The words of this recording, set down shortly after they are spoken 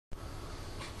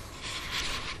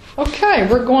Okay,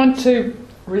 we're going to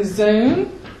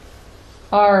resume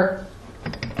our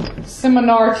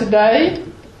seminar today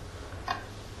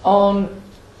on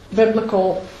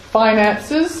biblical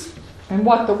finances and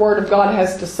what the Word of God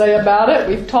has to say about it.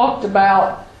 We've talked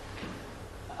about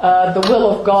the will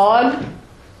of God.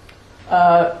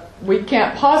 We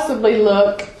can't possibly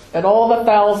look at all the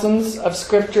thousands of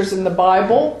scriptures in the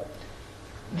Bible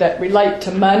that relate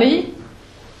to money,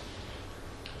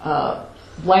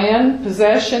 land,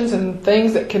 possessions, and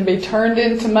things that can be turned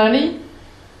into money.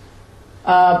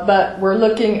 But we're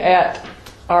looking at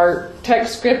our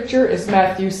text scripture is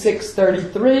Matthew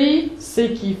 6:33.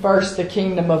 Seek ye first the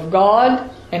kingdom of God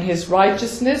and His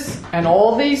righteousness, and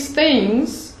all these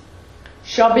things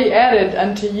shall be added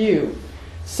unto you.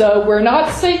 So we're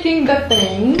not seeking the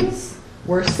things,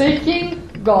 we're seeking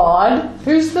God,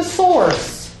 who's the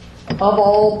source of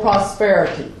all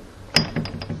prosperity.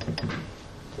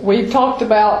 We've talked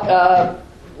about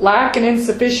lack and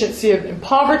insufficiency and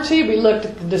poverty. We looked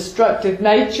at the destructive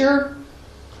nature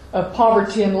of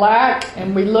poverty and lack,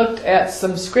 and we looked at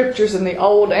some scriptures in the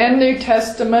Old and New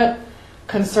Testament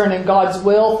concerning God's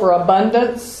will for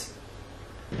abundance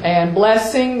and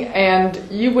blessing. And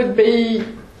you would be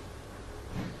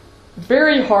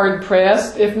very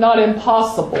hard-pressed, if not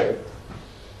impossible,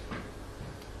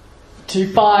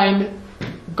 to find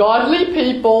godly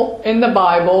people in the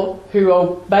Bible who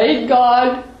obeyed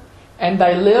God and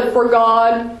they lived for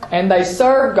God and they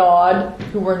served God,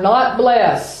 who were not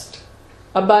blessed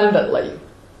abundantly.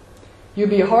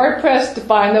 You'd be hard-pressed to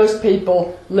find those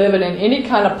people living in any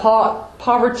kind of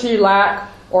poverty, lack,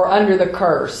 or under the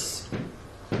curse.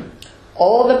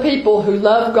 All the people who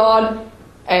loved God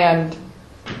and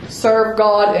served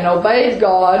God and obeyed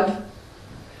God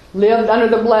lived under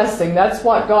the blessing. That's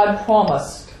what God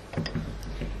promised.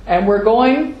 And we're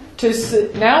going to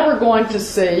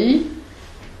see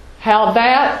how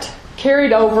that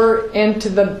carried over into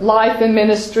the life and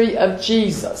ministry of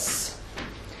Jesus.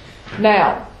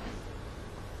 Now,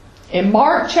 in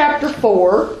Mark chapter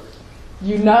 4,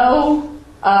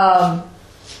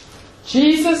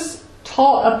 Jesus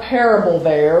taught a parable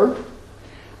there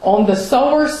on the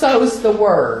sower sows the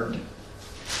word.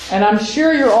 And I'm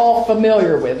sure you're all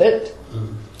familiar with it.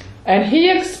 And he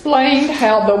explained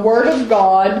how the Word of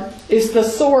God is the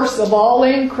source of all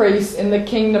increase in the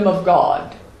kingdom of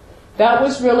God. That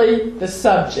was really the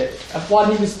subject of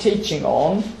what he was teaching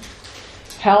on.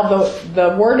 How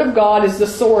the Word of God is the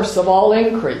source of all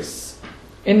increase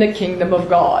in the kingdom of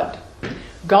God.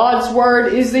 God's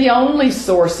Word is the only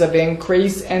source of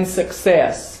increase and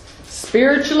success,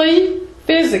 spiritually,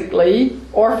 physically,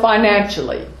 or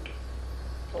financially.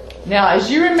 Now,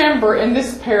 as you remember in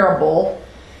this parable,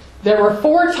 there were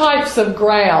 4 types of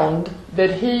ground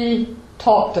that he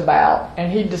talked about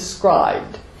and he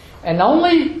described. And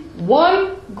only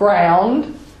one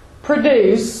ground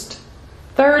produced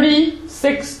 30,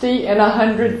 60, and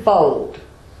 100-fold.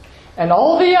 And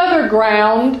all the other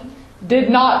ground did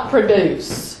not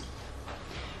produce.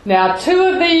 Now, 2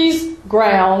 of these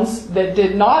grounds that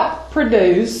did not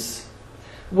produce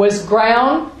was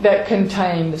ground that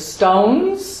contained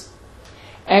stones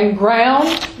and ground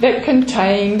that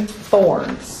contained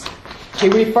thorns. He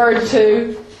referred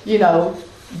to,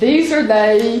 these are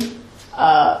they,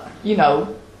 that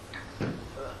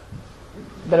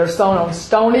are sown on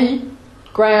stony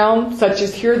ground, such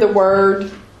as hear the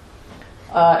word,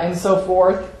 and so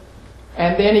forth.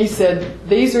 And then he said,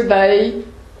 these are they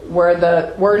where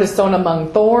the word is sown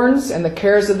among thorns, and the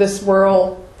cares of this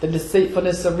world, the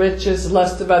deceitfulness of riches,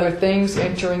 lust of other things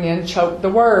entering in choke the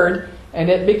word, and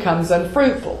it becomes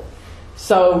unfruitful.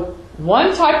 So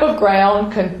one type of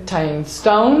ground contained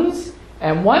stones,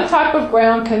 and one type of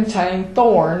ground contained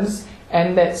thorns,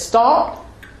 and that stopped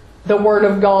the Word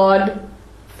of God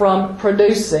from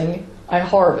producing a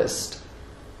harvest.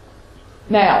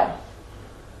 Now,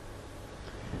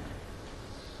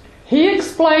 he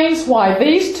explains why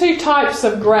these 2 types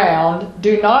of ground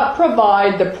do not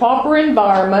provide the proper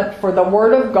environment for the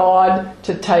Word of God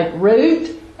to take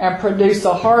root and produce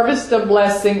a harvest of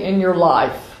blessing in your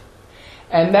life.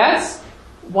 And that's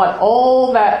what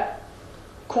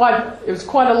it was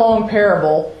quite a long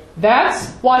parable. That's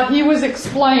what he was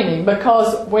explaining,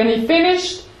 because when he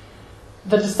finished,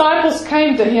 the disciples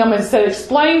came to him and said,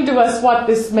 explain to us what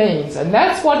this means. And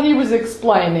that's what he was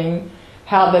explaining,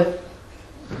 how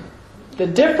the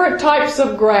different types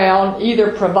of ground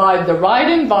either provide the right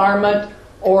environment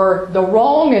or the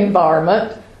wrong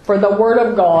environment for the Word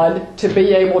of God to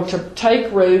be able to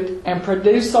take root and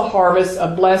produce a harvest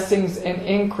of blessings and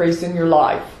increase in your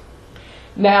life.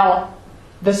 Now,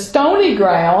 the stony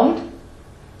ground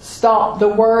stopped the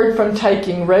Word from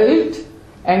taking root,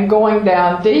 and going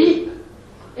down deep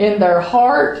in their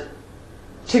heart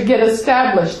to get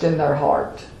established in their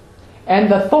heart. And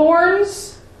the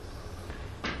thorns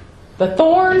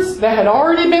that had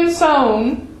already been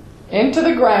sown into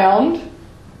the ground,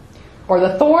 or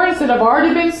the thorns that have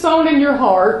already been sown in your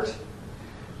heart,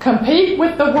 compete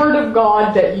with the Word of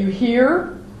God that you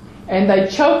hear, and they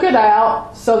choke it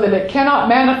out so that it cannot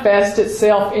manifest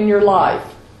itself in your life.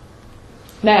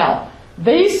 Now,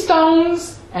 these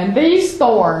stones and these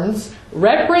thorns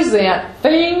represent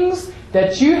things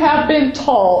that you have been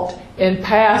taught in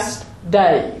past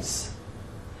days.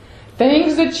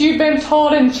 Things that you've been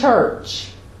taught in church.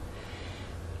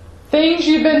 Things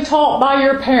you've been taught by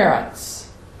your parents,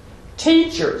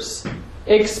 teachers,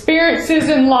 experiences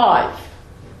in life.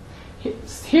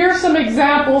 Here are some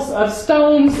examples of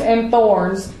stones and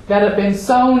thorns that have been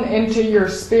sown into your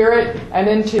spirit and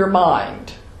into your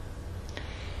mind.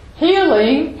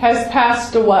 Healing has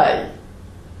passed away.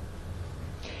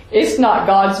 It's not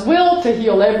God's will to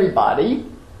heal everybody.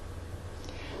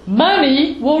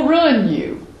 Money will ruin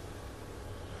you.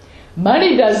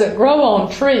 Money doesn't grow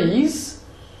on trees.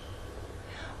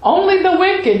 Only the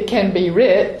wicked can be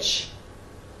rich.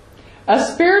 A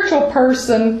spiritual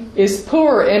person is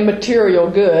poor in material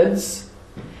goods,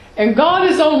 and God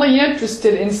is only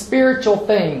interested in spiritual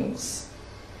things.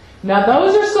 Now,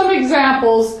 those are some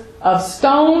examples of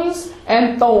stones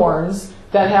and thorns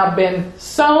that have been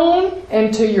sown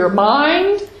into your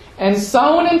mind and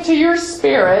sown into your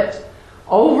spirit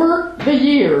over the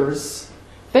years.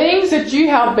 Things that you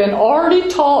have been already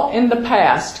taught in the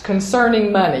past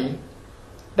concerning money.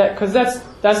 Because that's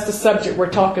the subject we're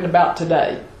talking about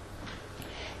today.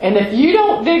 And if you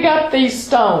don't dig up these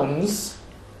stones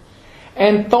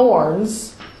and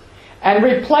thorns and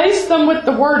replace them with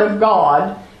the Word of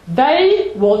God,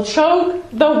 they will choke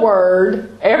the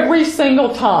Word every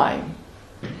single time.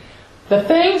 The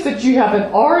things that you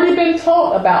have already been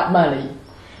taught about money,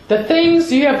 the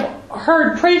things you have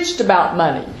heard preached about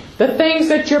money, the things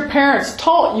that your parents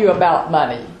taught you about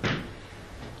money,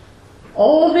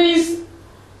 all these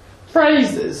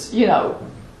phrases,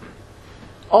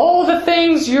 all the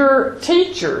things your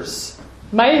teachers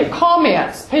made,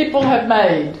 comments people have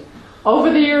made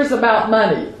over the years about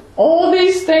money. All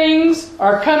these things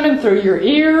are coming through your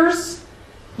ears,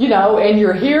 and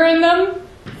you're hearing them.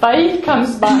 Faith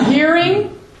comes by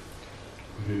hearing,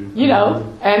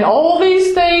 and all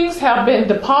these things have been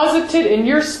deposited in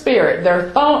your spirit.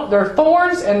 They're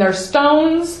thorns and they're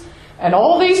stones, and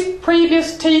all these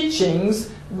previous teachings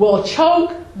will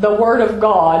choke the Word of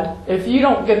God if you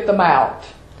don't get them out.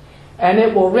 And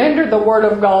it will render the Word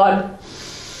of God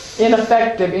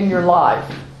ineffective in your life.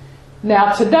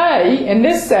 Now today, in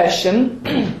this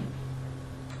session,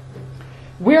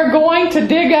 we're going to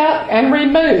dig up and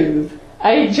remove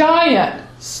a giant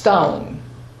stone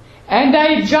and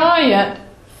a giant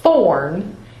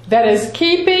thorn that is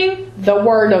keeping the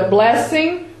word of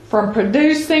blessing from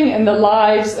producing in the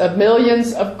lives of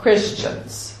millions of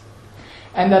Christians.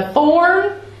 And the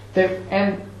thorn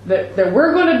that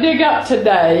we're going to dig up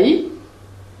today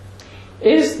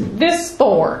is this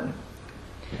thorn.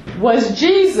 Was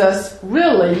Jesus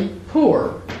really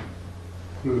poor?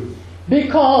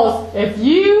 Because if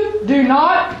you do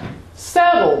not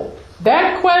settle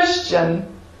that question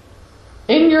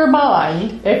in your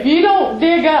mind, if you don't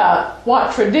dig up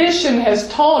what tradition has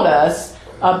taught us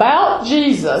about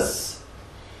Jesus,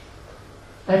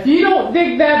 if you don't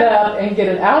dig that up and get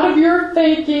it out of your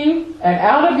thinking and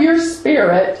out of your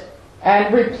spirit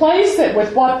and replace it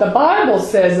with what the Bible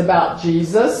says about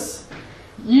Jesus,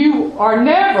 you are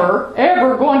never,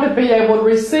 ever going to be able to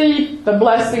receive the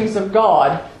blessings of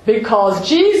God, because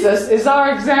Jesus is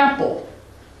our example.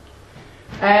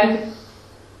 And,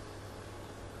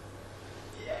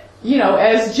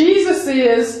 as Jesus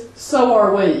is, so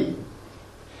are we.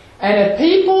 And if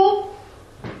people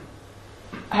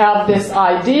have this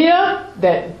idea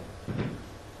that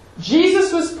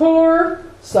Jesus was poor,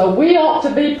 so we ought to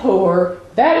be poor,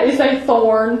 that is a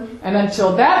thorn, and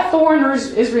until that thorn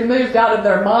is removed out of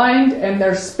their mind and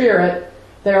their spirit,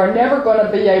 they are never going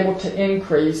to be able to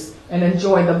increase and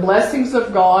enjoy the blessings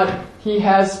of God He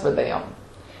has for them.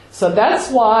 So that's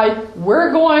why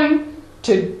we're going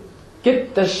to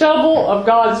get the shovel of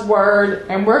God's Word,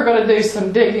 and we're going to do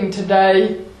some digging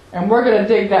today, and we're going to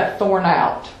dig that thorn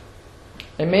out.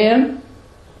 Amen?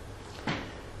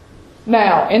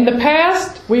 Now, in the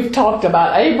past, we've talked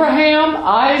about Abraham,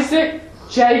 Isaac,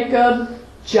 Jacob,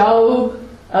 Job,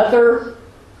 other,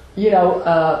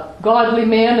 godly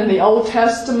men in the Old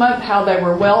Testament, how they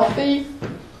were wealthy.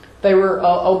 They were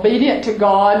obedient to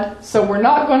God. So we're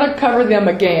not going to cover them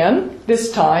again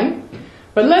this time.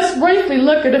 But let's briefly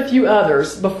look at a few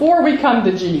others before we come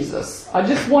to Jesus. I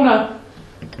just want to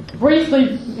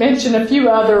briefly mention a few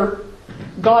other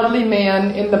godly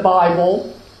men in the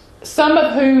Bible, some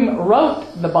of whom wrote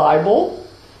the Bible,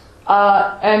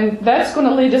 and that's going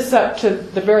to lead us up to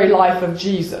the very life of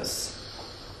Jesus.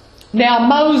 Now,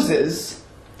 Moses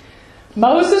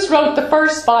wrote the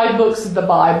first 5 books of the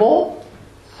Bible,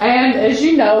 and as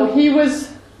you know, he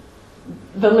was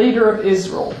the leader of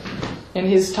Israel in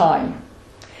his time.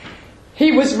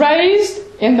 He was raised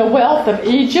in the wealth of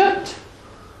Egypt.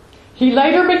 He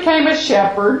later became a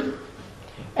shepherd,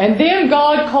 and then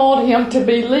God called him to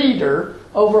be leader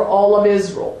over all of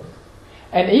Israel.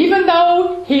 And even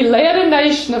though he led a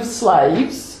nation of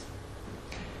slaves,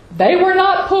 they were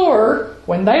not poor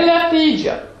when they left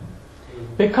Egypt.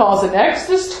 Because in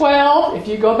Exodus 12, if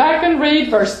you go back and read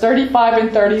verse 35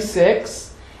 and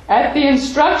 36, at the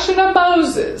instruction of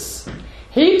Moses,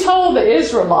 he told the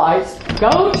Israelites,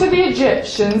 go to the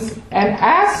Egyptians and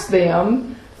ask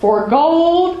them for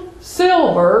gold,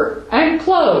 silver, and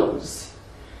clothes.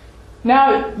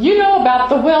 Now, you know about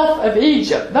the wealth of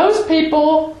Egypt. Those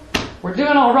people were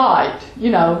doing all right.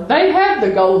 You know, they had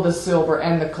the gold, the silver,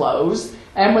 and the clothes.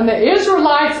 And when the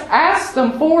Israelites asked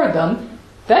them for them,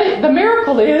 the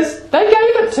miracle is they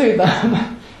gave it to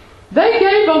them. They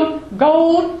gave them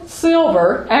gold,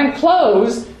 silver, and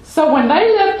clothes. So when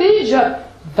they left Egypt,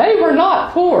 they were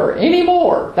not poor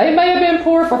anymore. They may have been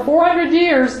poor for 400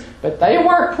 years, but they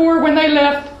weren't poor when they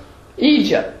left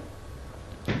Egypt.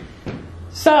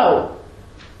 So,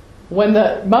 when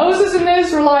Moses and the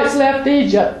Israelites left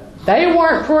Egypt, they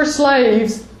weren't poor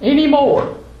slaves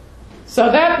anymore.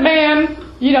 So that man,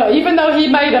 you know, even though he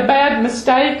made a bad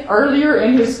mistake earlier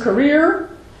in his career,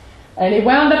 and he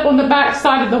wound up on the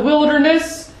backside of the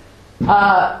wilderness,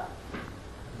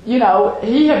 you know,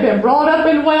 he had been brought up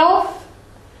in wealth,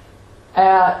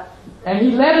 and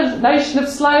he led a nation of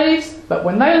slaves, but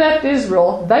when they left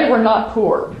Israel, they were not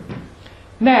poor.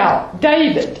 Now,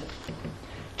 David.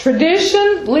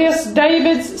 Tradition lists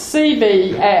David's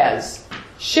CV as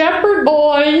shepherd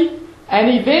boy and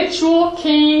eventual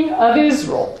king of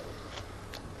Israel.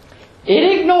 It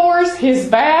ignores his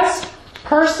vast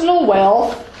personal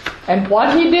wealth and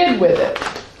what he did with it.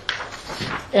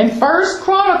 In 1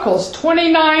 Chronicles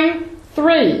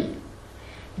 29:3,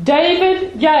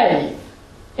 David gave,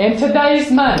 in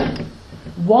today's money,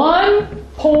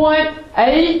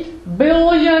 $1.8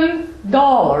 billion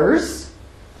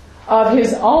of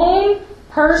his own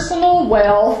personal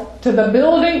wealth to the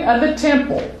building of the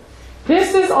temple.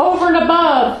 This is over and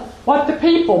above what the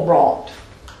people brought.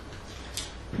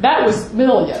 That was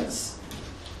millions.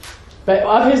 But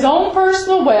of his own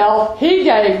personal wealth, he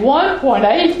gave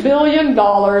 $1.8 billion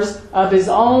of his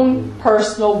own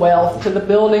personal wealth to the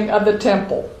building of the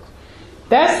temple.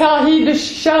 That's how he just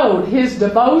showed his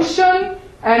devotion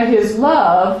and his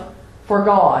love for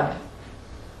God.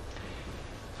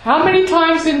 How many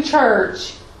times in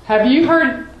church have you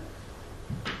heard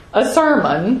a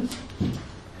sermon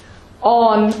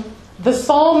on the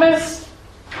psalmist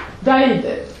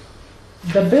David,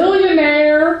 the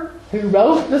billionaire who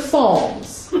wrote the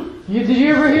Psalms? Did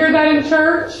you ever hear that in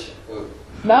church?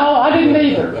 No, I didn't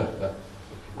either.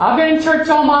 I've been in church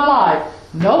all my life.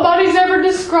 Nobody's ever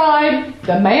described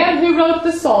the man who wrote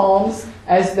the Psalms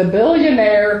as the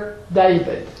billionaire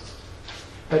David.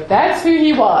 But that's who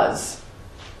he was.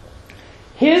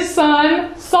 His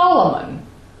son Solomon.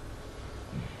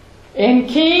 In 1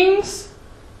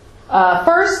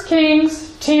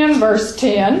 Kings 10 verse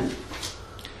 10,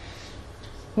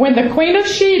 when the Queen of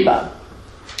Sheba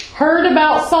heard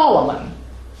about Solomon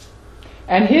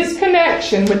and his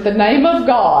connection with the name of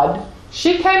God,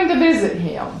 she came to visit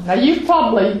him. Now you've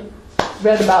probably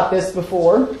read about this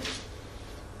before.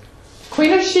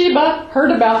 Queen of Sheba heard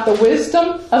about the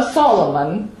wisdom of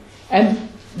Solomon and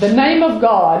the name of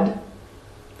God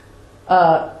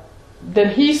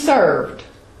that he served.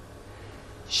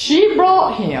 She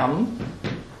brought him,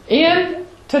 in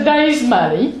today's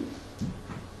money,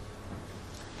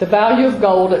 the value of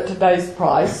gold at today's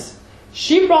price,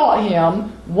 she brought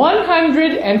him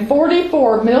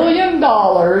 $144 million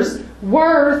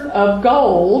worth of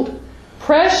gold,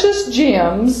 precious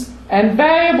gems, and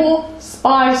valuable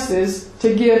spices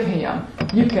to give him.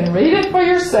 You can read it for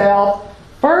yourself.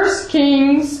 1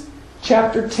 Kings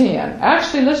chapter 10.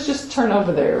 Actually, let's just turn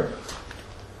over there.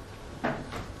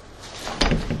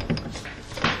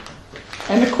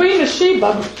 And the Queen of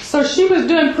Sheba, so she was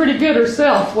doing pretty good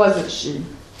herself, wasn't she?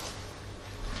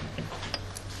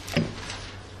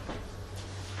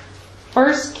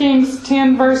 1 Kings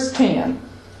 10 verse 10.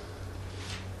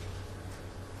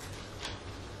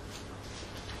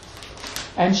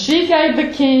 And she gave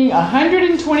the king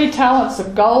 120 talents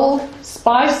of gold,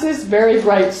 spices, very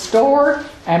great store,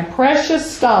 and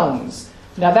precious stones.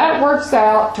 Now that works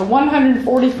out to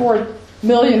 $144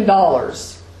 million.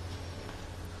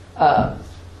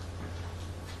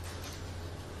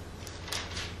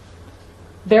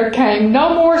 There came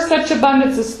no more such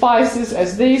abundance of spices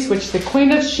as these which the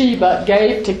Queen of Sheba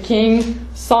gave to King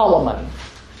Solomon.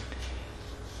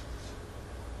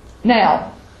 Now,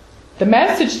 the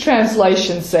Message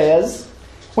translation says,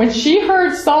 when she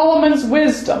heard Solomon's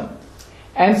wisdom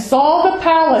and saw the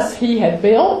palace he had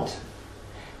built,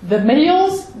 the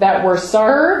meals that were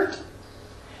served,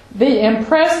 the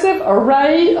impressive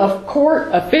array of court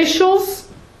officials,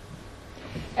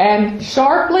 and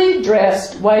sharply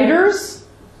dressed waiters,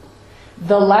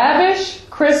 the lavish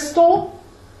crystal,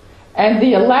 and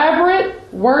the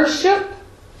elaborate worship,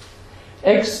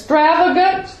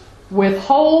 extravagant with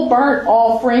whole burnt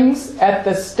offerings at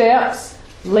the steps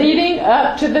leading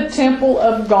up to the temple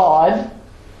of God,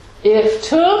 it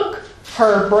took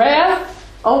her breath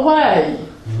away.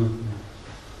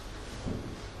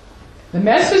 The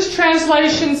Message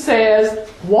translation says,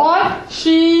 what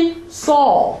she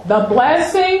saw, the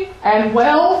blessing and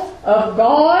wealth of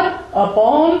God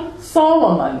upon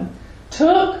Solomon,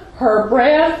 took her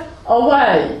breath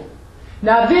away.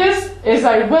 Now this is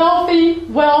a wealthy,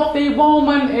 wealthy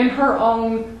woman in her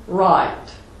own right.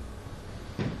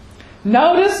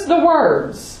 Notice the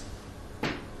words.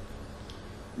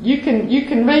 You can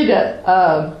read it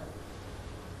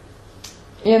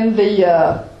in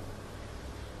the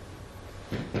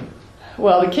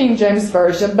the King James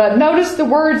Version, but notice the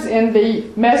words in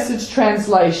the Message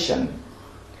translation.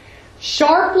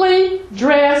 Sharply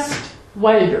dressed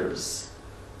waiters,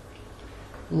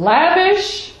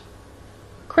 lavish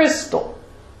crystal,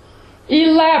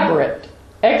 elaborate,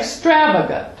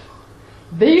 extravagant.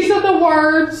 These are the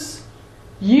words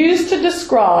used to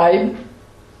describe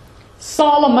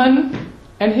Solomon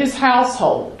and his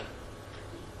household.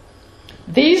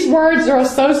 These words are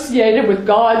associated with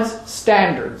God's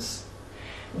standards.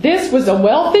 This was a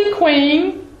wealthy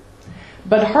queen,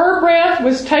 but her breath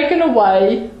was taken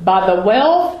away by the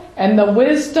wealth and the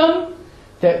wisdom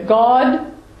that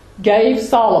God gave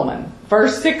Solomon.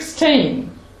 Verse 16.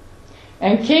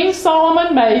 And King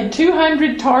Solomon made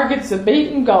 200 targets of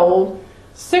beaten gold,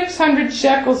 600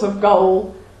 shekels of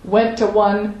gold went to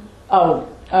one.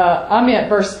 I meant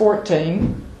verse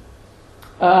 14.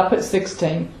 I put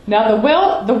 16. Now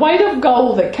the weight of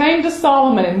gold that came to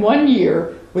Solomon in 1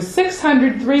 year was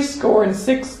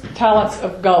 636 talents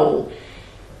of gold.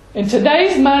 In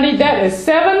today's money, that is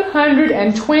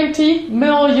 $720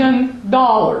 million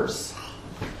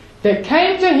that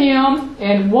came to him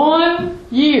in 1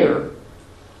 year.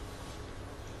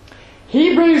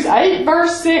 Hebrews 8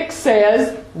 verse 6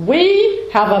 says, we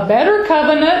have a better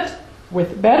covenant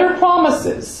with better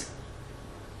promises.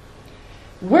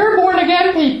 We're born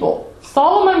again people.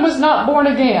 Solomon was not born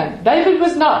again. David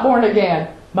was not born again.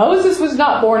 Moses was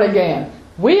not born again.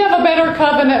 We have a better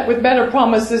covenant with better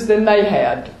promises than they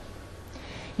had.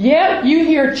 Yet you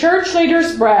hear church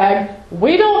leaders brag,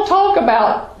 we don't talk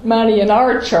about money in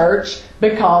our church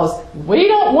because we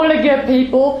don't want to give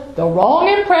people the wrong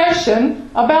impression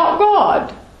about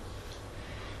God.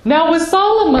 Now was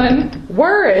Solomon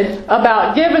worried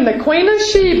about giving the Queen of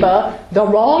Sheba the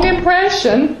wrong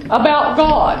impression about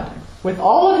God with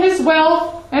all of his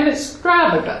wealth and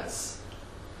extravagance?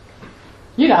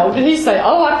 You know, did he say,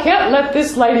 oh, I can't let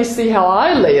this lady see how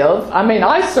I live. I mean,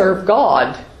 I serve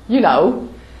God. You know,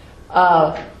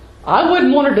 I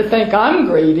wouldn't want her to think I'm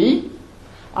greedy.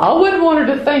 I wouldn't want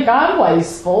her to think I'm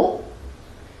wasteful.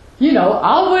 You know,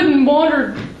 I wouldn't want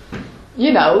her,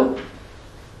 you know,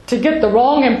 to get the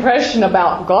wrong impression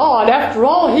about God. After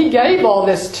all, He gave all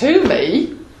this to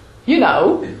me. You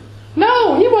know.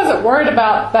 No, he wasn't worried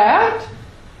about that.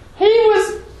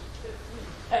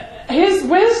 His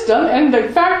wisdom and the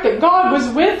fact that God was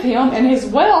with him and his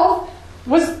wealth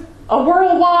was a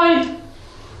worldwide,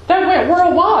 that went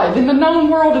worldwide in the known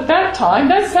world at that time.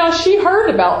 That's how she heard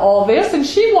about all this, and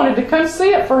she wanted to come see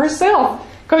it for herself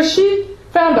because she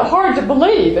found it hard to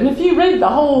believe. And if you read the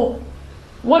whole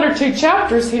 1 or 2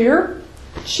 chapters here,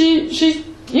 she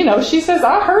says,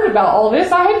 I heard about all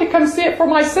this. I had to come see it for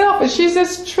myself. And she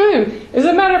says, it's true. As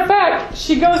a matter of fact,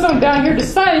 she goes on down here to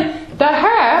say, the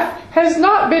half has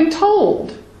not been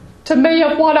told to me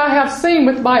of what I have seen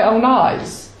with my own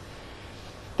eyes.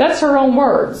 That's her own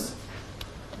words.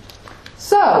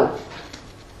 So,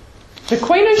 the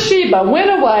Queen of Sheba went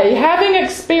away having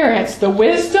experienced the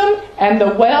wisdom and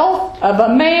the wealth of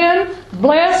a man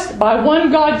blessed by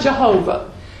one God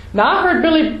Jehovah. Now, I heard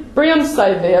Billy Brim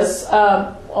say this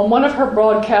on one of her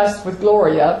broadcasts with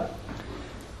Gloria,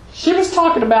 she was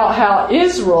talking about how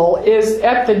Israel is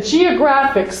at the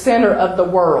geographic center of the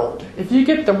world. If you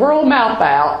get the world map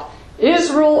out,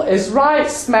 Israel is right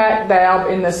smack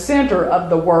dab in the center of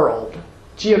the world,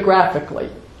 geographically.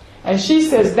 And she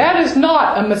says that is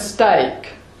not a mistake.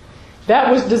 That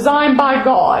was designed by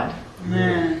God.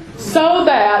 Amen. So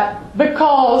that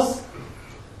because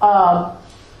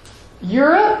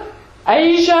Europe,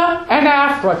 Asia, and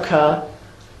Africa,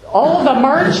 all the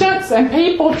merchants and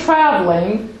people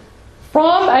traveling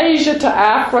from Asia to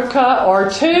Africa or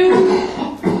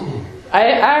to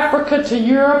Africa to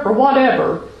Europe or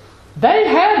whatever, they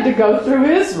had to go through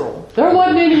Israel. There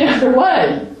wasn't any other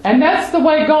way. And that's the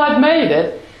way God made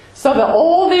it, so that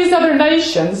all these other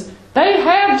nations, they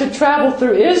had to travel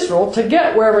through Israel to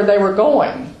get wherever they were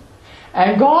going.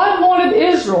 And God wanted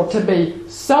Israel to be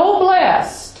so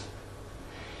blessed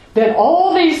that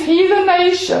all these heathen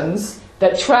nations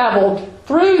that traveled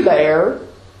through there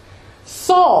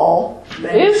saw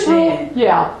Israel,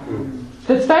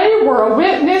 that they were a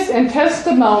witness and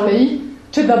testimony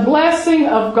to the blessing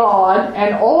of God,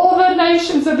 and all the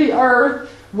nations of the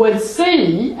earth would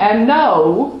see and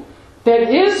know that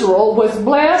Israel was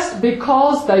blessed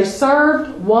because they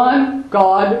served one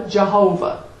God,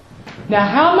 Jehovah. Now,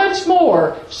 how much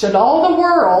more should all the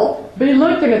world be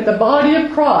looking at the body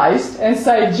of Christ and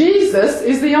say, Jesus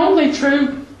is the only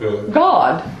true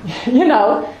God? You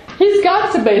know, He's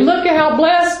got to be. Look at how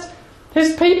blessed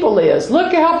His people is.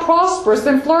 Look at how prosperous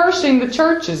and flourishing the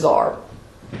churches are.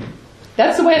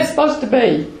 That's the way it's supposed to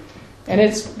be. And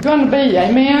it's going to be.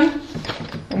 Amen?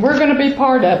 And we're going to be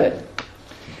part of it.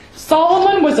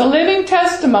 Solomon was a living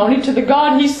testimony to the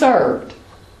God he served.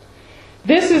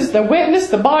 This is the witness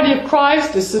the body of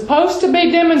Christ is supposed to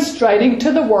be demonstrating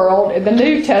to the world in the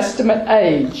New Testament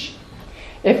age.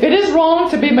 If it is wrong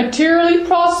to be materially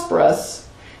prosperous,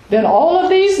 then all of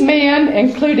these men,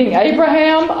 including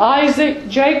Abraham, Isaac,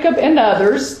 Jacob, and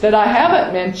others that I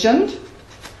haven't mentioned,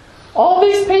 all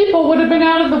these people would have been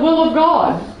out of the will of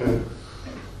God.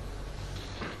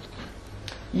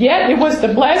 Yet it was the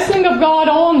blessing of God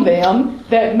on them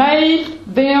that made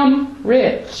them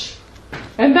rich.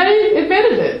 And they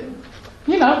admitted it.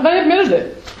 You know, they admitted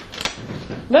it.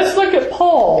 Let's look at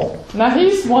Paul. Now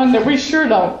he's one that we sure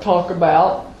don't talk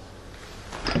about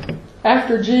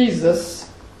after Jesus.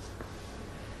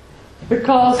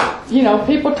 Because, you know,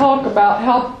 people talk about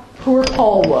how poor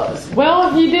Paul was.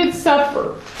 Well, he did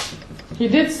suffer. He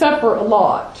did suffer a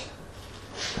lot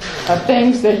of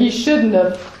things that he shouldn't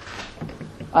have.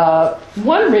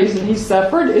 One reason he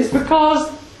suffered is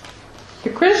because the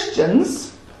Christians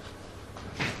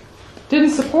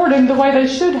didn't support him the way they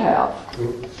should have.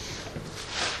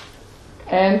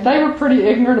 And they were pretty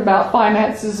ignorant about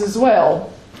finances as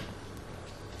well.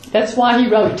 That's why he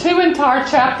wrote 2 entire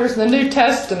chapters in the New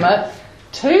Testament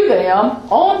to them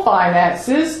on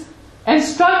finances,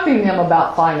 instructing them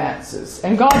about finances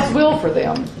and God's will for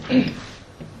them.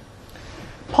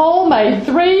 Paul made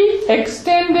 3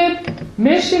 extended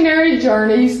missionary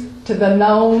journeys to the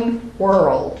known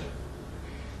world.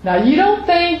 Now, you don't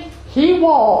think he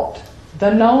walked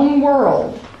the known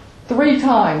world 3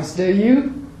 times, do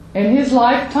you? In his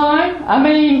lifetime? I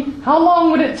mean, how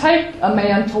long would it take a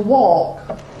man to walk,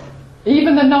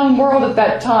 even the known world at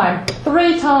that time,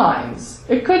 3 times?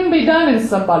 It couldn't be done in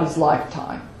somebody's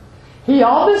lifetime. He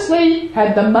obviously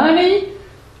had the money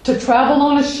to travel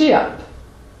on a ship.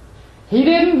 He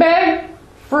didn't beg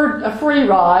for a free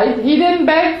ride. He didn't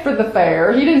beg for the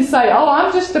fare. He didn't say, oh,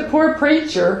 I'm just a poor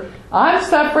preacher. I'm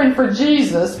suffering for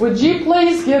Jesus. Would you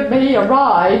please give me a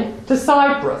ride to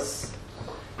Cyprus?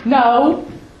 No,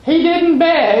 he didn't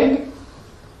beg.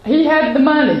 He had the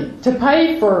money to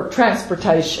pay for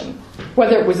transportation,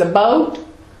 whether it was a boat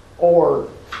or,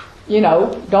 you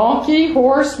know, donkey,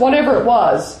 horse, whatever it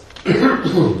was.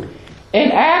 In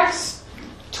Acts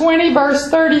 20, verse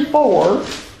 34,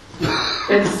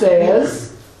 it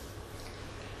says,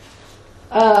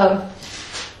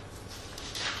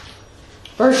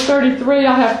 verse 33,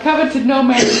 I have coveted no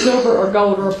man's silver or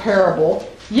gold or apparel.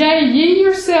 Yea, ye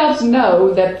yourselves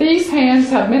know that these hands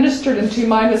have ministered unto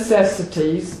my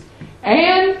necessities,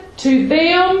 and to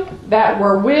them that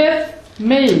were with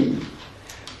me.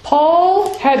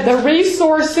 Paul had the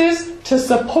resources to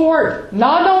support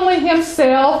not only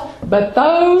himself, but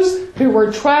those who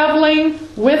were traveling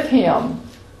with him.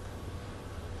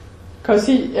 Because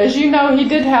he, as you know, he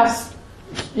did have,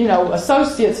 you know,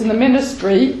 associates in the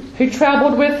ministry who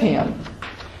traveled with him.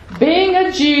 Being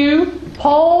a Jew,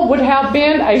 Paul would have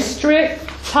been a strict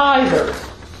tither.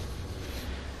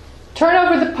 Turn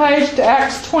over the page to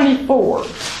Acts 24.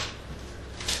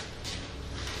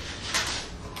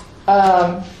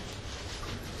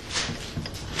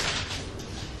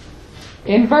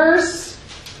 in verse,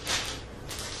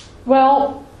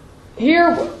 well,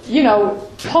 here,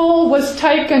 Paul was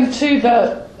taken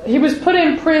he was put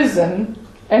in prison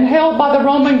and held by the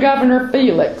Roman governor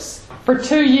Felix for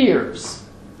 2 years.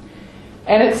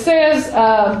 And it says,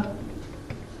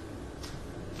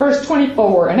 verse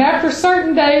 24, and after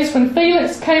certain days when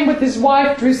Felix came with his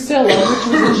wife Drusilla, which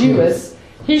was a Jewess,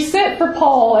 he sent for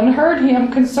Paul and heard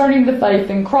him concerning the faith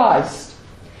in Christ.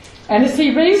 And as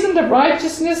he reasoned of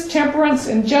righteousness, temperance,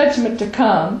 and judgment to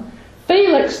come,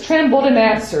 Felix trembled and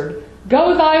answered,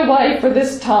 Go thy way for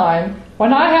this time.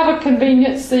 When I have a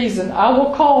convenient season, I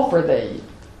will call for thee.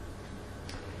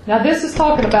 Now this is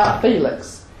talking about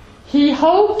Felix. He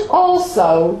hoped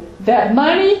also that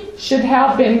money should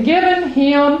have been given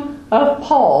him of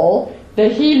Paul,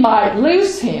 that he might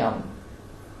loose him.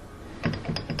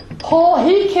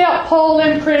 He kept Paul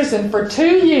in prison for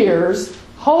 2 years,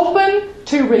 hoping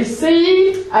to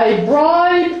receive a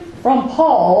bribe from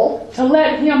Paul to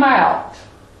let him out.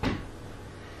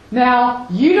 Now,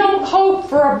 you don't hope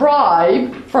for a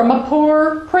bribe from a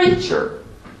poor preacher.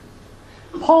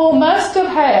 Paul must have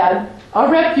had a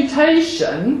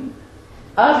reputation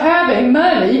of having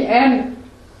money, and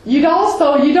you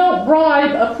don't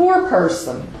bribe a poor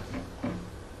person.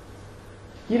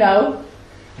 You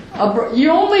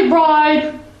only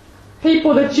bribe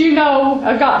people that you know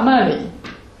have got money.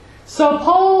 So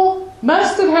Paul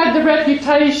must have had the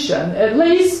reputation, at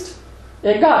least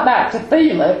it got back to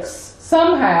Felix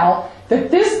somehow, that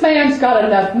this man's got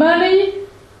enough money.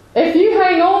 If you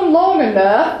hang on long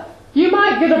enough, you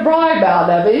might get a bribe out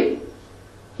of him.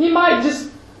 He might just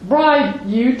bribe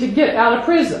you to get out of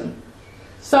prison.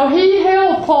 So he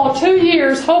held Paul 2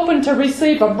 years hoping to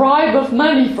receive a bribe of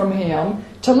money from him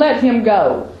to let him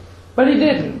go. But he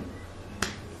didn't.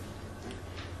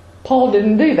 Paul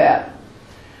didn't do that.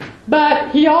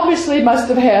 But he obviously must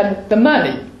have had the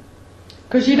money,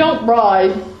 because you don't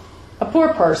bribe a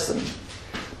poor person.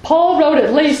 Paul wrote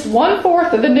at least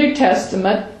 1/4 of the New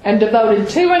Testament and devoted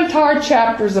 2 entire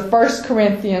chapters of 1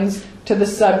 Corinthians to the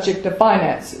subject of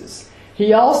finances.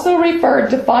 He also referred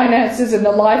to finances in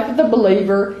the life of the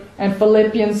believer in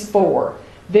Philippians 4.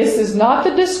 This is not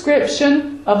the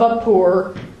description of a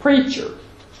poor preacher.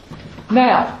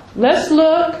 Now, let's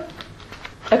look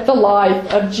at the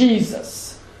life of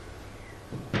Jesus.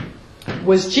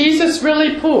 Was Jesus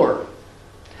really poor?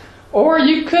 Or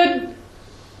you could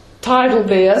title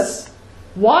this,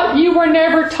 What You Were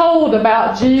Never Told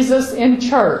About Jesus in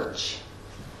Church.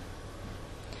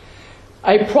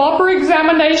 A proper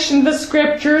examination of the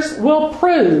Scriptures will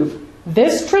prove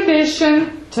this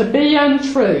tradition to be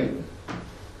untrue.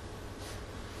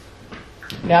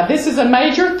 Now, this is a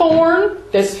major thorn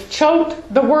that's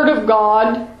choked the Word of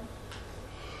God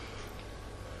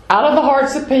out of the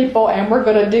hearts of people, and we're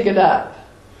going to dig it up.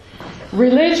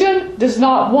 Religion does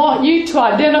not want you to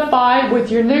identify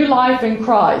with your new life in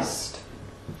Christ.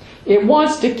 It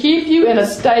wants to keep you in a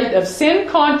state of sin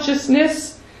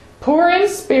consciousness, poor in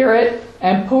spirit,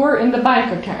 and poor in the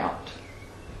bank account.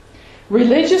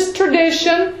 Religious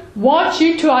tradition wants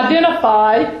you to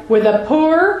identify with a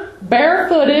poor,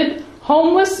 barefooted,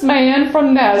 homeless man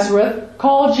from Nazareth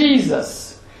called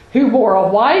Jesus, who wore a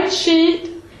white sheet,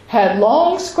 had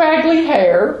long scraggly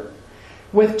hair,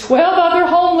 with 12 other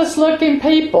homeless-looking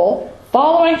people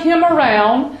following him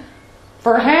around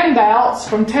for handouts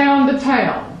from town to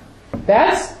town.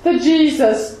 That's the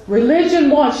Jesus religion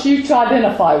wants you to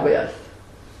identify with.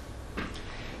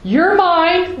 Your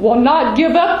mind will not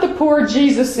give up the poor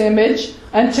Jesus image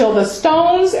until the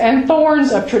stones and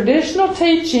thorns of traditional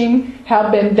teaching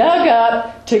have been dug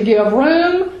up to give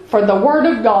room for the Word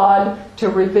of God to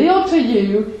reveal to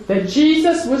you that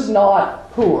Jesus was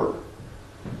not poor.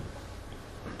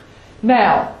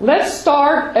 Now, let's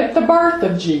start at the birth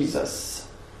of Jesus.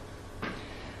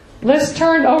 Let's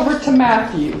turn over to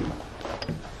Matthew,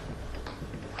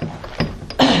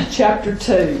 chapter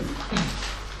 2.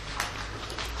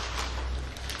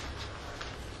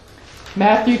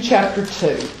 Matthew chapter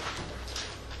 2.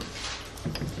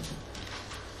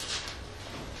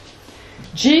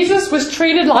 Jesus was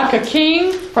treated like a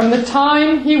king from the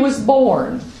time he was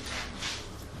born.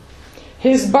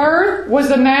 His birth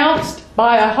was announced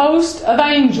by a host of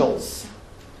angels.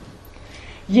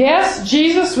 Yes,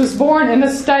 Jesus was born in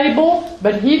a stable,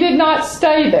 but he did not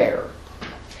stay there.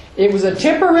 It was a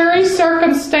temporary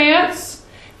circumstance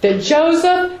that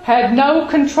Joseph had no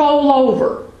control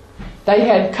over. They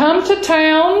had come to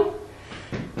town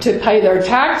to pay their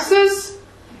taxes,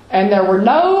 and there were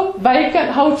no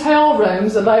vacant hotel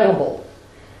rooms available.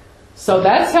 So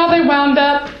that's how they wound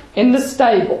up in the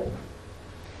stable.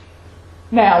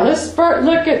 Now, let's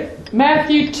look at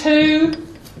Matthew 2,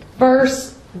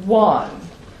 verse 1.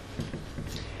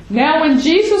 Now, when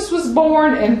Jesus was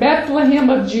born in Bethlehem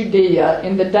of Judea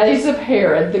in the days of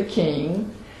Herod the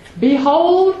king,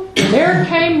 behold, there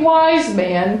came wise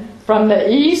men from the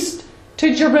east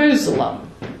to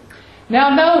Jerusalem.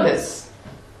 Now, notice,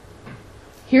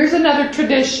 here's another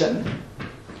tradition.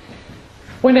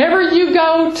 Whenever you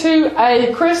go to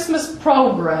a Christmas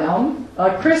program,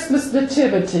 a Christmas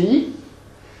nativity,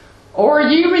 or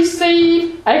you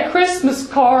receive a Christmas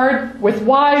card with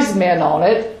wise men on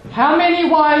it, how many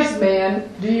wise men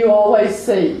do you always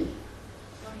see?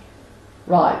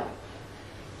 Right.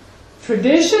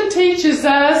 Tradition teaches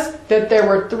us that there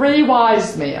were 3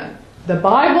 wise men. The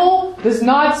Bible does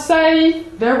not say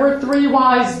there were 3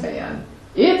 wise men.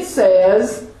 It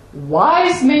says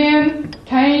wise men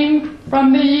came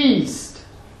from the east.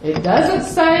 It doesn't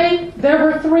say there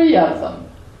were 3 of them.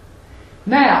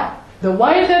 Now, the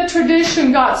way that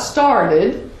tradition got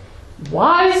started,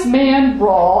 wise men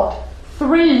brought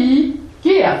 3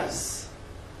 gifts.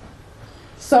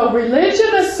 So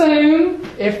religion assumed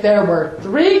if there were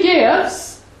 3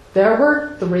 gifts, there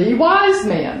were 3 wise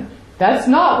men. That's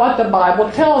not what the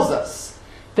Bible tells us.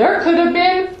 There could have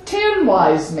been 10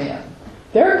 wise men.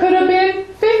 There could have been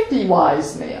 50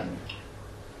 wise men.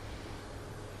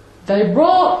 They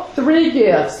brought 3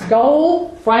 gifts: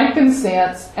 gold,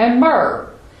 frankincense, and myrrh.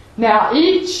 Now,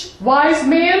 each wise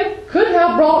man could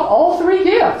have brought all 3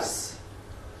 gifts.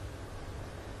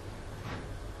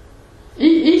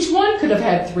 Each one could have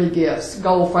had 3 gifts: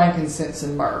 gold, frankincense,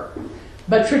 and myrrh.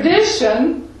 But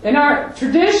tradition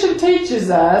teaches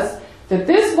us that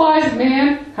this wise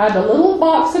man had a little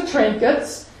box of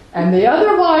trinkets, and the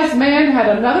other wise man had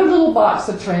another little box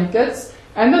of trinkets,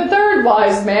 and the third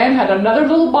wise man had another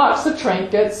little box of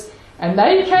trinkets, and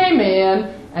they came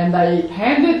in and they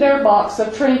handed their box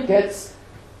of trinkets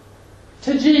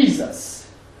to Jesus.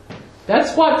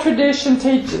 That's what tradition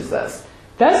teaches us.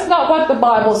 That's not what the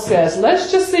Bible says. Let's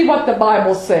just see what the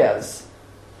Bible says.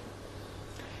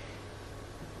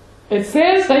 It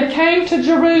says they came to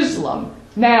Jerusalem.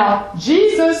 Now,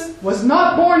 Jesus was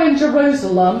not born in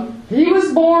Jerusalem. He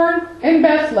was born in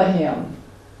Bethlehem.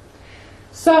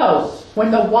 So, by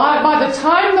the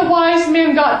time the wise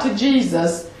men got to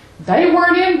Jesus, they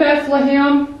weren't in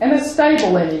Bethlehem in a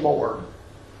stable anymore.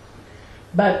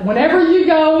 But whenever you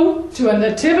go to a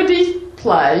nativity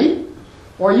play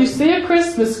or you see a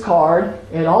Christmas card,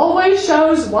 it always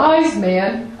shows wise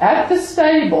men at the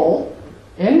stable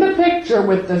in the picture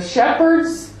with the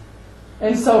shepherds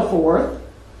and so forth,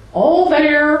 all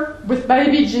there with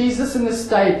baby Jesus in the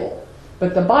stable.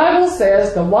 But the Bible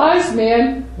says the wise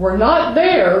men were not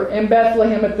there in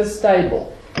Bethlehem at the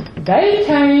stable. They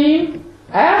came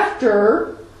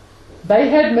after they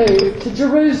had moved to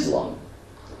Jerusalem.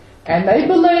 And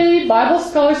Bible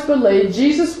scholars believe,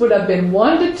 Jesus would have been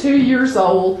 1 to 2 years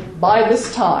old by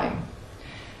this time.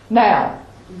 Now,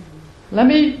 let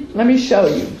me show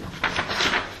you.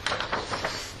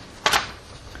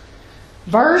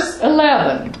 Verse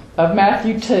 11 of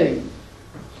Matthew 2.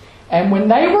 And when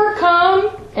they were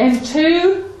come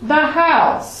into the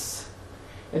house,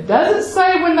 it doesn't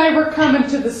say when they were coming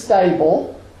to the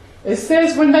stable. It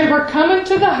says when they were coming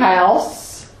to the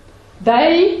house,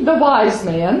 they, the wise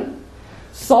men,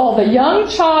 saw the young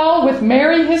child with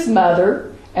Mary his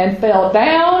mother, and fell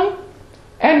down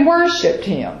and worshipped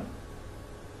him.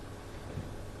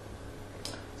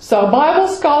 So Bible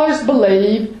scholars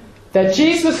believe that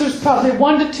Jesus was probably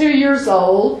 1 to 2 years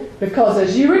old, because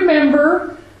as you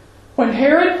remember, when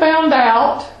Herod found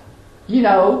out,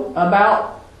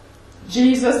 about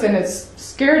Jesus, and it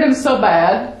scared him so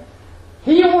bad,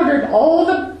 he ordered all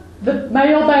the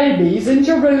male babies in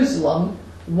Jerusalem,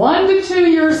 1 to 2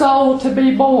 years old, to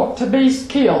be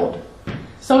killed.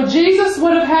 So Jesus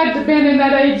would have had to have been in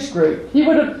that age group. He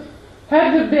would have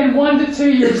had to have been 1 to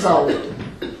 2 years old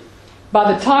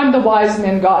by the time the wise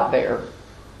men got there.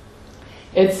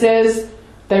 It says,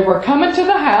 they were coming to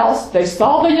the house, they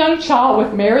saw the young child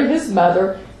with Mary his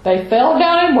mother, they fell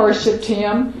down and worshipped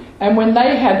him, and when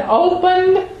they had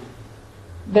opened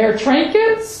their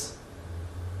trinkets,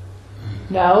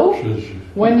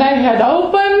 when they had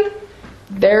opened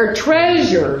their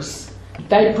treasures,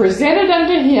 they presented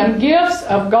unto him gifts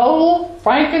of gold,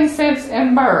 frankincense,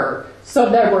 and myrrh. So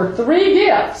there were 3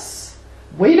 gifts.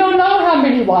 We don't know how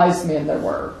many wise men there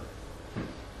were.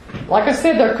 Like I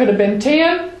said, there could have been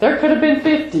 10, there could have been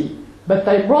 50. But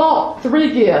they brought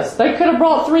 3 gifts. They could have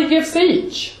brought 3 gifts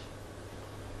each.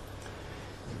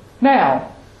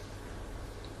 Now,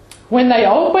 when they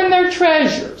opened their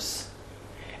treasures,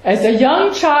 as a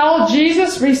young child,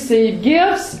 Jesus received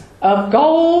gifts of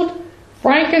gold,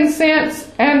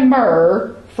 frankincense, and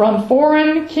myrrh from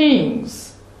foreign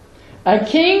kings. A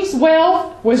king's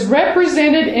wealth was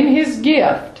represented in his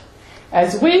gift,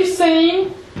 as we've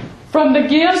seen from the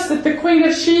gifts that the Queen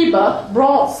of Sheba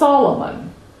brought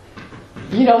Solomon.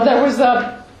 You know, there was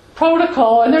a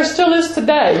protocol, and there still is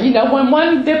today. You know, when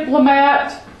one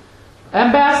diplomat,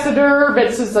 ambassador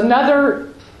visits another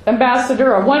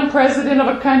ambassador, or one president of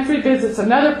a country visits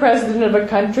another president of a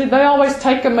country, they always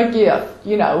take them a gift,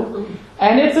 you know.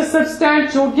 And it's a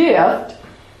substantial gift,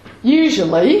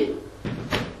 usually.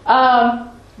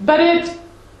 But it,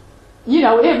 you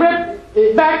know,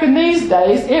 back in these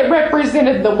days, it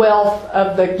represented the wealth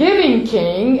of the giving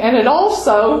king, and it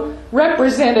also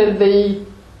represented the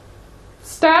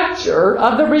stature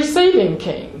of the receiving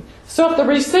king. So if the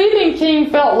receiving king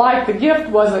felt like the gift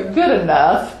wasn't good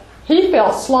enough, he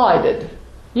felt slighted.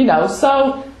 You know,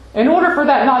 so in order for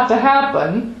that not to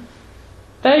happen,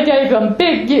 they gave him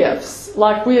big gifts,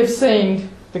 like we have seen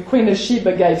the Queen of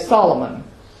Sheba gave Solomon.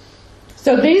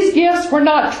 So these gifts were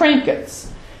not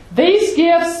trinkets. These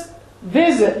kings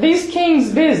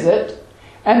visit,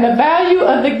 and the value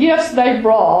of the gifts they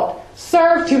brought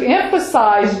served to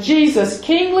emphasize Jesus'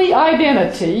 kingly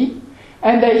identity,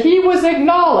 and that he was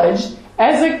acknowledged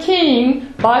as a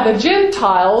king by the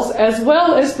Gentiles as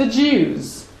well as the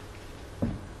Jews.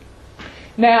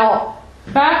 Now,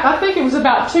 back, I think it was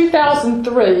about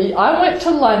 2003, I went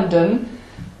to London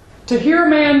to hear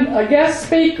a guest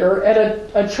speaker at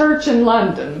a church in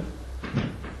London.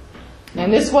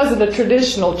 And this wasn't a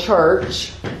traditional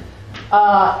church.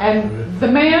 And the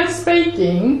man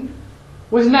speaking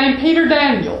was named Peter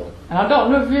Daniel. And I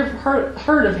don't know if you've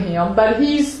heard of him, but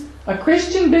he's a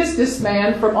Christian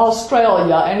businessman from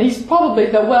Australia, and he's probably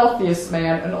the wealthiest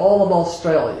man in all of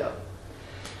Australia.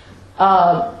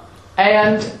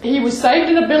 And he was saved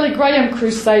in a Billy Graham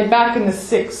crusade back in the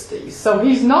 60s. So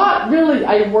he's not really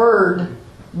a word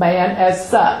man as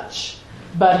such,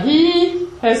 but he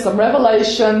has some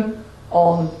revelation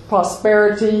on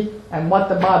prosperity and what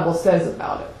the Bible says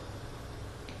about it.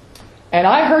 And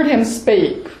I heard him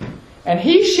speak, and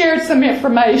he shared some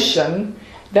information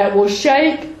that will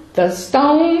shake the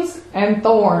stones and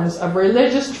thorns of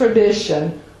religious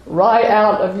tradition right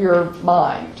out of your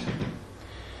mind.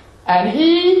 And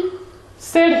he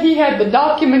said he had the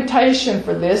documentation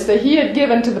for this that he had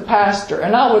given to the pastor,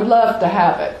 and I would love to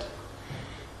have it.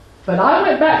 But I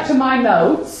went back to my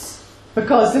notes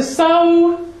because this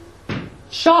so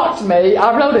shocked me,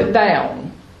 I wrote it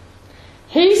down.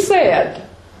 He said,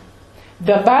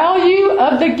 the value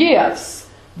of the gifts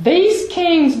these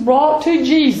kings brought to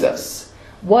Jesus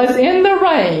was in the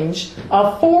range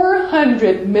of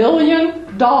 $400 million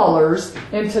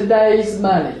in today's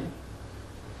money.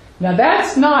 Now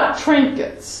that's not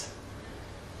trinkets.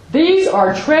 These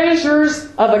are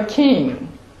treasures of a king.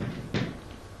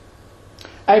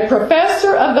 A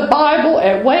professor of the Bible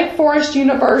at Wake Forest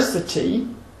University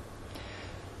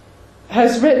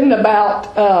has written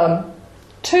about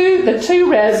the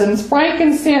two resins,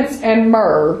 frankincense and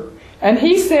myrrh, and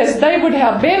he says they would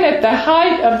have been at the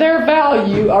height of their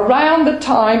value around the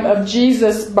time of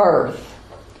Jesus' birth.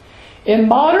 In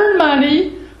modern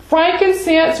money,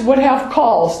 frankincense would have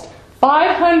cost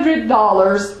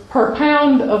 $500 per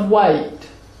pound of weight.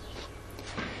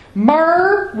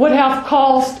 Myrrh would have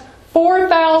cost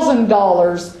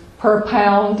 $4,000 per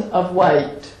pound of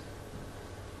weight.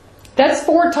 That's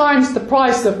 4 times the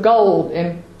price of gold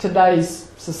in today's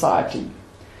society.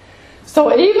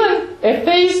 So even if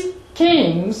these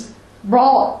kings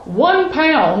brought 1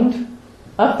 pound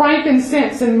of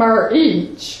frankincense and myrrh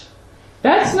each,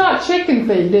 that's not chicken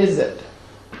feed, is it?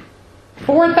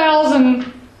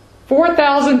 4,000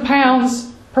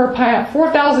 pounds per pound,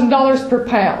 $4,000 per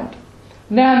pound.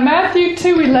 Now in Matthew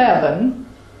 2:11,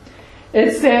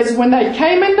 it says, when they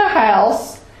came in the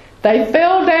house, they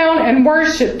fell down and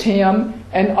worshipped him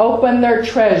and opened their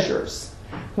treasures.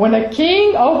 When a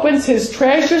king opens his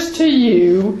treasures to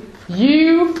you,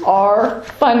 you are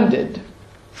funded.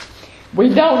 We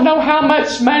don't know how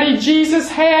much money Jesus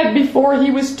had before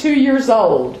he was 2 years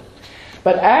old.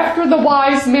 But after the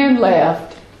wise men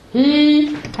left,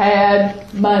 he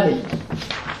had money.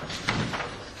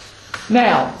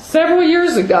 Now, several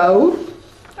years ago,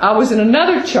 I was in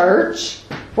another church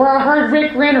where I heard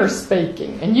Rick Renner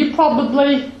speaking. And you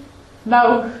probably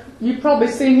know, you've probably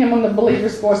seen him on the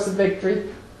Believer's Voice of Victory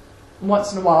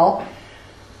once in a while.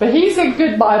 But he's a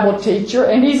good Bible teacher,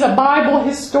 and he's a Bible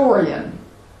historian.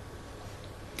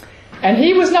 And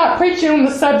he was not preaching on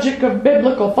the subject of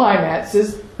biblical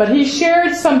finances, but he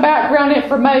shared some background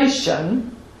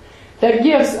information that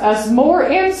gives us more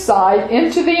insight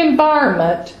into the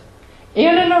environment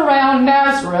in and around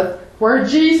Nazareth where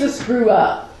Jesus grew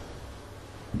up.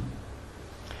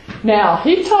 Now,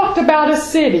 he talked about a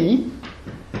city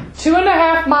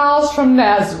 2.5 miles from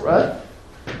Nazareth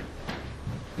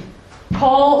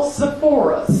called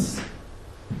Sepphoris. I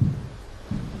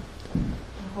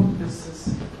hope this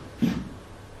is...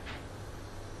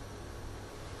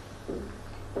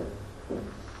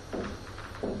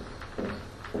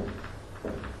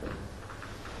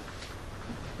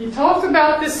 He talked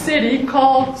about this city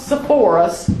called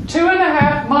Sepphoris,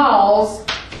 2.5 miles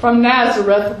from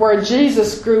Nazareth, where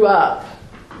Jesus grew up.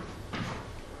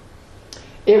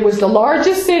 It was the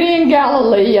largest city in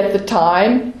Galilee at the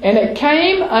time, and it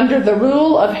came under the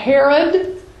rule of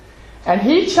Herod, and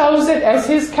he chose it as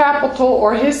his capital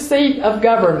or his seat of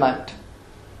government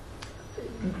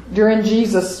during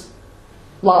Jesus'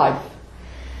 life.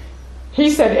 He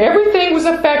said everything was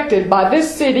affected by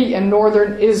this city in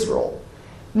northern Israel.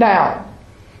 Now,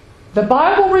 the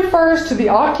Bible refers to the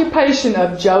occupation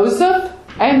of Joseph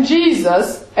and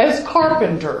Jesus as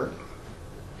carpenter.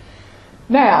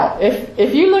 Now,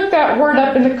 if you look that word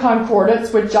up in the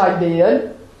concordance, which I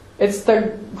did, it's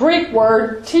the Greek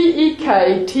word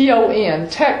tekton,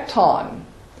 tekton.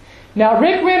 Now,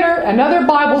 Rick Renner and other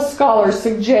Bible scholars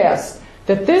suggest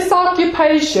that this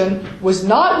occupation was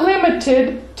not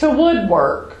limited to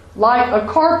woodwork, like a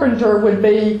carpenter would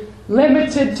be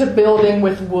limited to building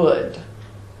with wood.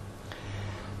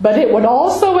 But it would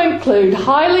also include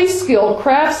highly skilled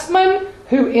craftsmen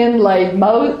who inlaid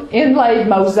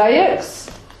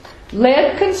mosaics,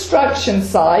 led construction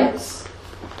sites,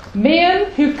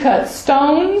 men who cut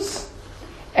stones,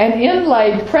 and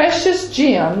inlaid precious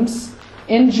gems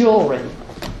in jewelry.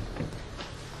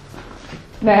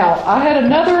 Now, I had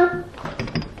another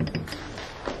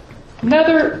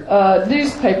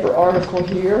newspaper article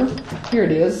here. Here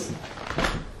it is.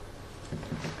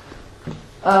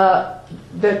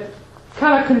 That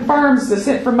kind of confirms this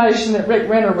information that Rick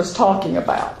Renner was talking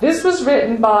about. This was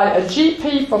written by a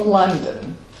GP from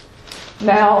London.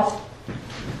 Now,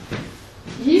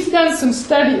 he's done some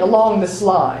study along this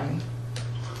line.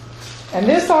 And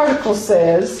this article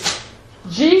says,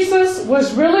 Jesus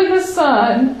was really the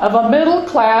son of a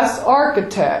middle-class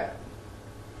architect.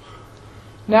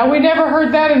 Now, we never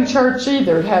heard that in church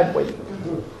either, had we?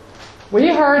 We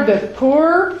heard that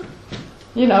poor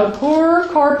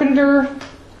carpenter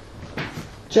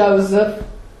Joseph,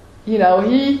 he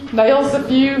nails a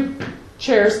few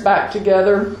chairs back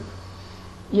together.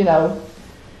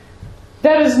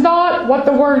 That is not what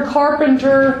the word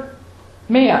carpenter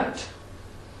meant.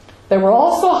 They were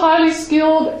also highly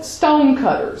skilled stone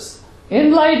cutters,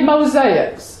 inlaid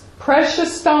mosaics,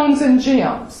 precious stones and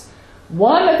gems.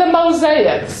 One of the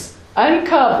mosaics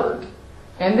uncovered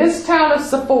in this town of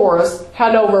Sepphoris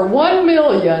had over 1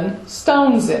 million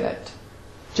stones in it.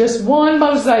 Just one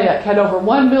mosaic had over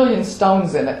 1 million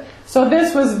stones in it. So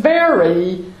this was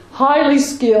very highly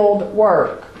skilled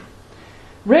work.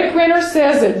 Rick Renner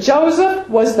says that Joseph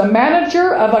was the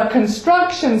manager of a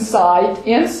construction site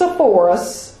in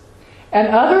Sepphoris, and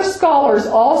other scholars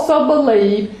also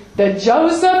believe that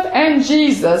Joseph and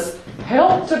Jesus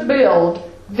helped to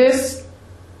build this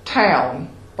town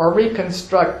or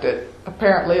reconstruct it.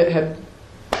 Apparently it had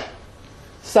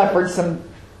suffered some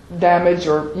damage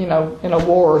or, in a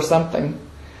war or something.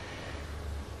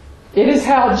 It is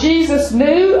how Jesus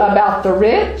knew about the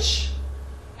rich,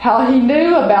 how he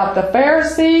knew about the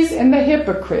Pharisees and the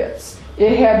hypocrites.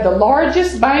 It had the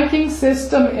largest banking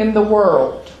system in the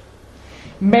world.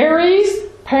 Mary's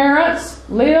parents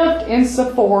lived in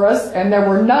Sepphoris, and there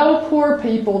were no poor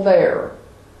people there.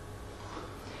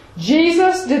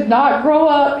 Jesus did not grow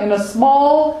up in a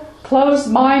small,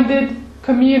 closed-minded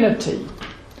community.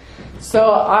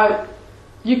 So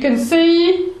you can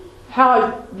see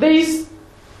how this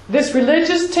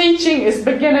religious teaching is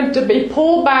beginning to be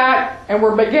pulled back, and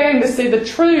we're beginning to see the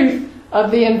truth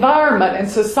of the environment and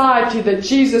society that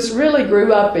Jesus really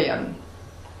grew up in.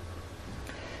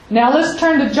 Now let's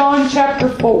turn to John chapter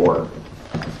 4.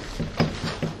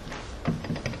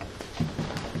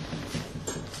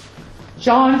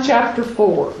 John chapter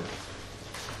 4.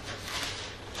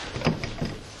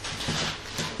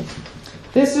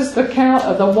 This is the account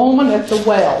of the woman at the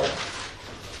well.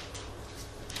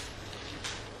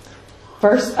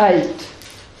 Verse 8.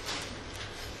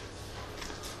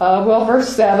 Verse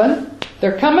 7.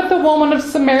 There cometh the woman of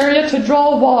Samaria to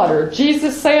draw water.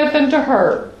 Jesus saith unto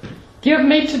her, Give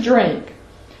me to drink.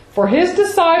 For his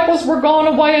disciples were gone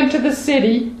away into the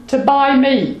city to buy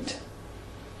meat.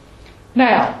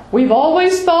 Now, we've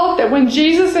always thought that when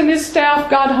Jesus and his staff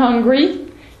got hungry,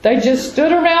 they just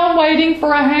stood around waiting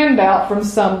for a handout from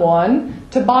someone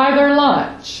to buy their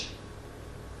lunch.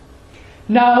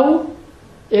 No,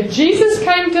 If Jesus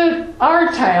came to our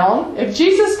town, if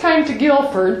Jesus came to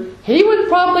Guilford, he would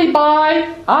probably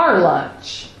buy our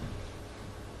lunch.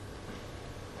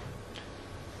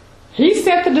 He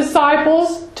sent the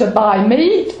disciples to buy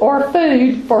meat or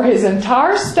food for his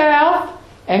entire staff,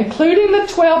 including the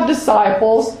 12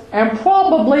 disciples and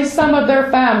probably some of their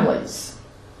families.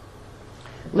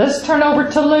 Let's turn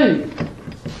over to Luke,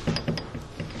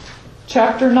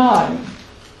 chapter 9.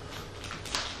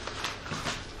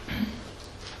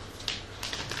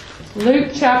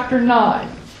 Luke chapter 9,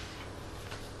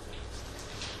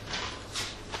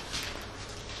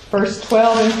 verse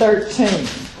 12 and 13.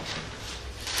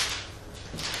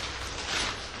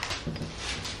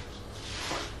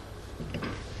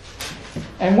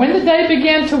 And when the day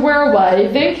began to wear away,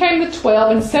 then came the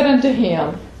 12 and said unto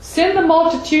him, Send the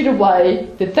multitude away,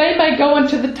 that they may go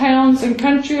into the towns and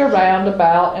country around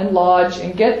about, and lodge,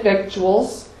 and get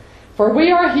victuals, for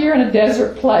we are here in a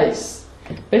desert place.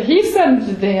 But he said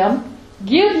unto them,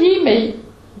 Give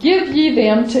ye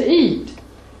them to eat.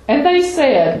 And they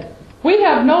said, We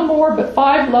have no more but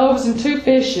 5 loaves and 2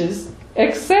 fishes,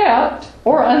 except,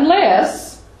 or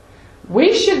unless,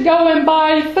 we should go and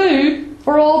buy food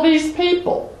for all these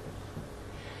people.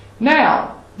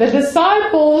 Now, the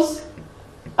disciples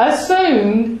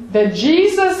assumed that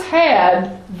Jesus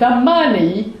had the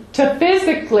money to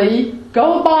physically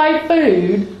go buy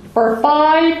food for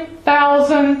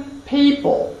 5,000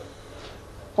 people,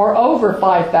 or over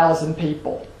 5,000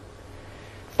 people.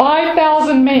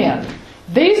 5,000 men.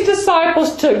 These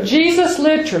disciples took Jesus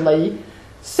literally,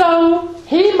 so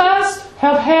he must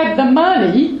have had the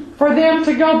money for them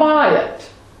to go buy it.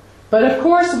 But of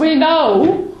course we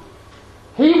know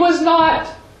he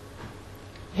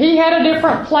had a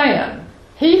different plan.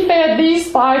 He fed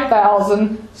these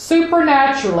 5,000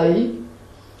 supernaturally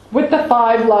with the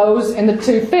 5 loaves and the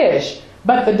 2 fish.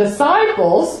 But the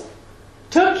disciples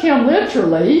took him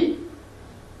literally.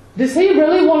 Does he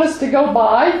really want us to go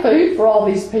buy food for all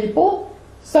these people?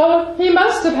 So he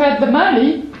must have had the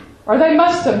money, or they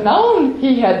must have known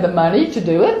he had the money to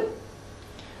do it.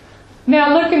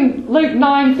 Now look in Luke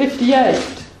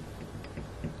 9:58.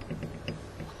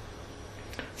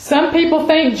 Some people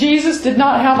think Jesus did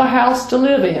not have a house to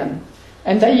live in,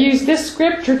 and they use this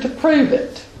scripture to prove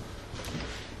it.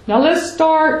 Now let's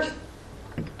start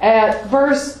at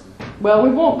verse, well, we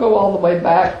won't go all the way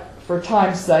back for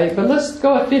time's sake, but let's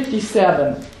go at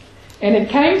 57. And it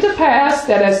came to pass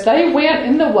that as they went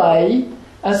in the way,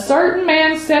 a certain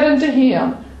man said unto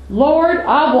him, Lord,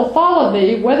 I will follow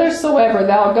thee whithersoever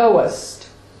thou goest.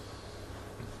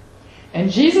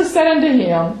 And Jesus said unto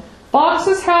him,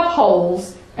 Foxes have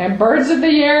holes, and birds of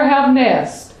the air have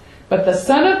nests, but the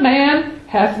Son of Man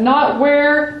hath not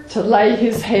where to lay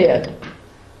his head.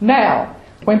 Now,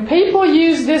 when people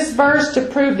use this verse to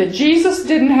prove that Jesus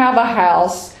didn't have a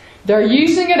house, they're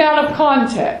using it out of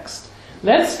context.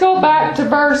 Let's go back to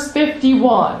verse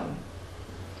 51.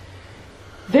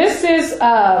 This is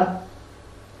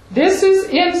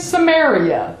in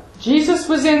Samaria. Jesus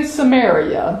was in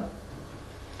Samaria.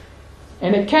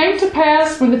 And it came to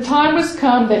pass, when the time was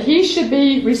come that he should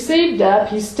be received up,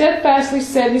 he steadfastly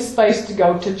set his face to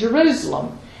go to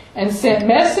Jerusalem, and sent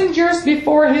messengers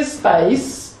before his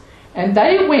face, and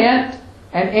they went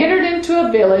and entered into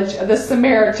a village of the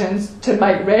Samaritans to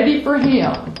make ready for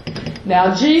him.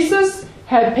 Now Jesus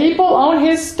had people on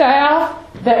his staff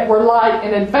that were like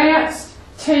an advanced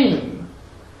team.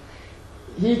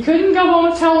 He couldn't go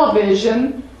on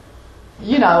television,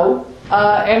 and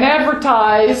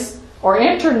advertise, or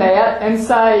internet, and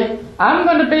say, I'm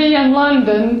going to be in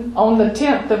London on the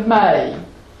 10th of May.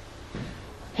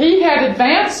 He had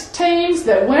advanced teams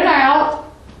that went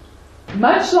out,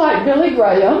 much like Billy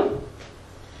Graham.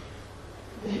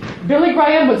 Billy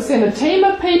Graham would send a team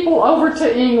of people over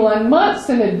to England months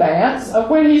in advance of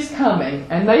when he's coming,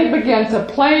 and they began to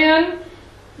plan,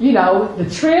 the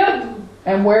trip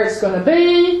and where it's going to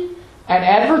be, and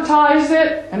advertise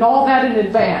it and all that in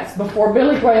advance before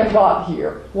Billy Graham got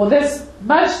here. Well, that's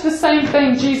much the same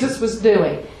thing Jesus was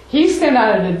doing. He sent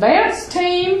out an advance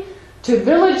team to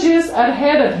villages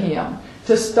ahead of him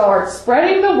to start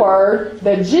spreading the word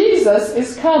that Jesus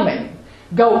is coming.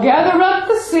 Go gather up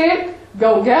the sick,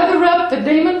 go gather up the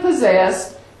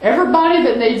demon-possessed, everybody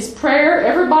that needs prayer,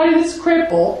 everybody that's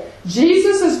crippled.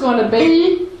 Jesus is going to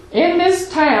be in this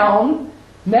town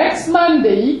next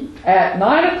Monday at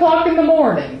 9 o'clock in the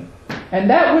morning. And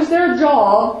that was their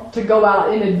job, to go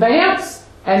out in advance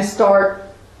and start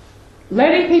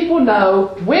letting people know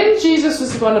when Jesus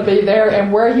was going to be there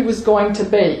and where he was going to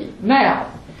be.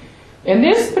 Now, in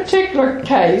this particular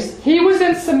case, he was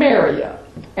in Samaria.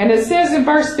 And it says in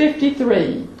verse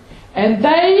 53, And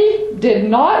they did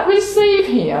not receive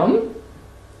him,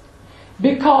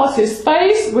 because his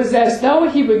face was as though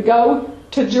he would go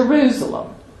to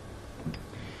Jerusalem.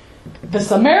 The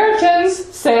Samaritans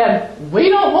said, we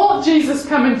don't want Jesus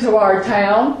coming to our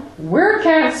town. We're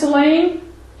canceling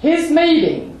his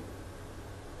meeting.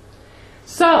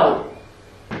 So,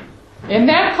 in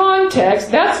that context,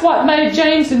 that's what made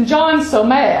James and John so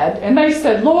mad. And they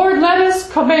said, Lord, let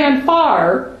us command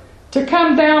fire to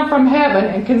come down from heaven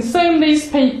and consume these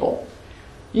people.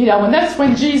 You know, and that's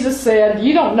when Jesus said,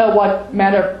 you don't know what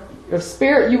manner of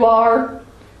spirit you are,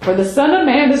 for the Son of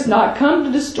Man has not come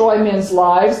to destroy men's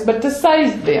lives, but to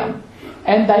save them.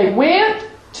 And they went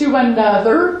to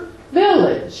another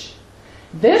village.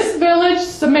 This village,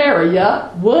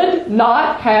 Samaria, would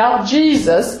not have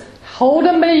Jesus hold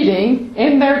a meeting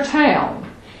in their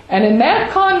town. And in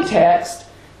that context,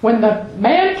 when the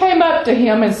man came up to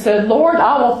him and said, Lord,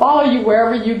 I will follow you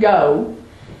wherever you go,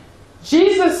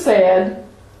 Jesus said,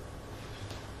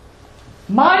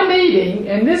 my meeting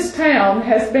in this town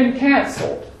has been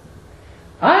canceled.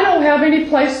 I don't have any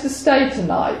place to stay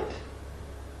tonight.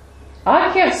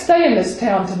 I can't stay in this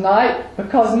town tonight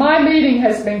because my meeting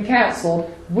has been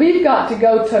canceled. We've got to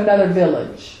go to another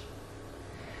village.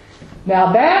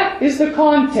 Now that is the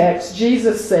context.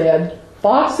 Jesus said,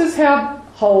 foxes have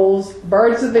holes,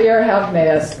 birds of the air have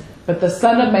nests, but the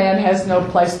Son of Man has no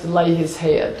place to lay his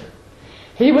head.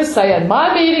 He was saying,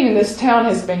 my meeting in this town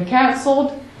has been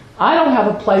canceled. I don't have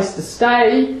a place to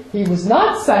stay. He was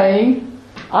not saying,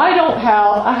 I don't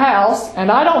have a house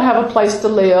and I don't have a place to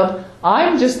live.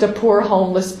 I'm just a poor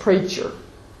homeless preacher.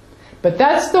 But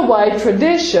that's the way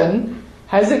tradition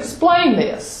has explained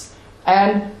this.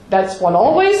 And that's what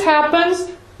always happens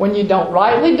when you don't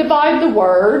rightly divide the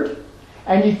word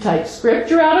and you take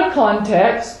Scripture out of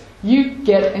context. You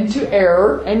get into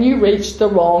error and you reach the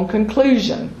wrong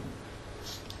conclusion.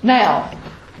 Now,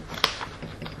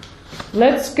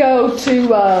 let's go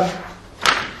to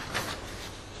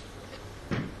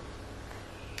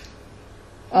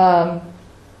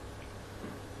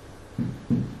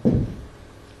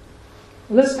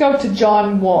let's go to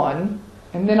John 1,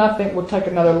 and then I think we'll take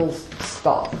another little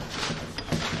stop.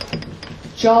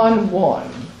 John 1.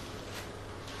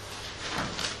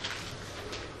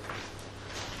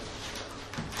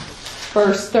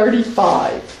 Verse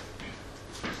 35.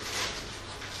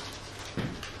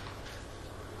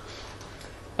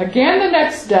 Again the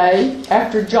next day,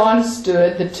 after John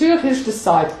stood, two of his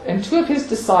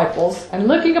disciples, and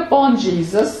looking upon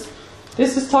Jesus,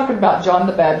 this is talking about John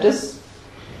the Baptist,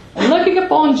 and looking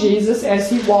upon Jesus as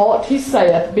he walked, he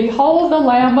saith, Behold the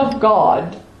Lamb of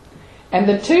God. And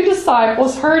the two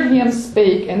disciples heard him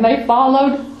speak, and they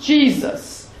followed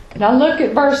Jesus. Now look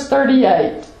at verse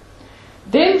 38.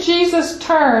 Then Jesus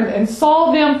turned and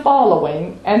saw them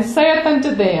following, and saith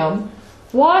unto them,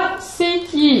 What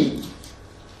seek ye?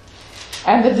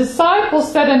 And the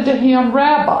disciples said unto him,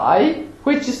 Rabbi,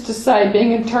 which is to say,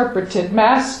 being interpreted,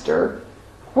 Master,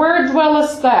 where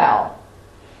dwellest thou?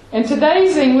 In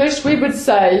today's English, we would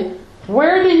say,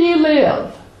 where do you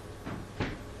live?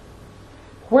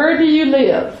 Where do you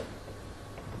live?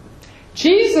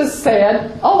 Jesus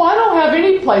said, oh, I don't have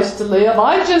any place to live.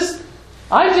 I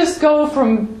just go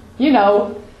from,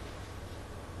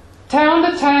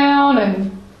 town to town,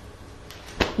 and,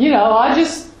 I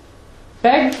just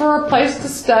beg for a place to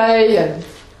stay, and,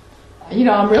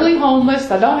 I'm really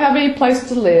homeless. I don't have any place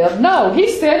to live. No, he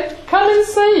said, come and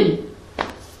see.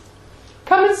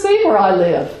 Come and see where I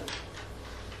live.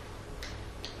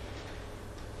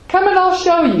 Come and I'll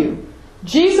show you.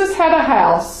 Jesus had a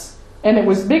house, and it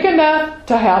was big enough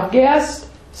to have guests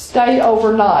stay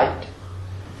overnight.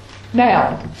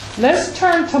 Now, let's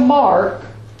turn to Mark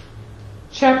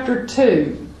chapter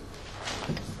 2.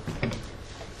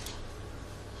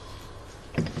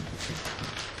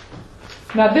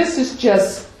 Now, this is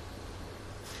just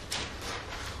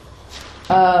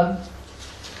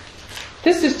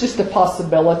a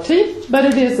possibility, but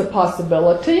it is a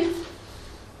possibility.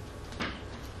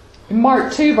 In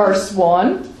Mark 2, verse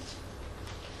 1,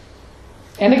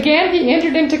 and again he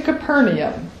entered into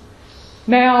Capernaum.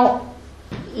 Now,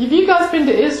 have you guys been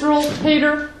to Israel,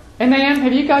 Peter and Ann?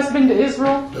 Have you guys been to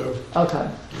Israel? No. Okay.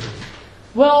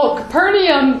 Well,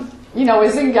 Capernaum,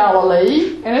 is in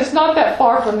Galilee, and it's not that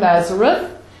far from Nazareth,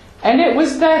 and it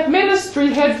was the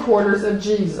ministry headquarters of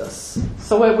Jesus.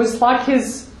 So it was like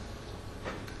his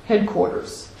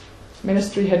headquarters,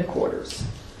 ministry headquarters.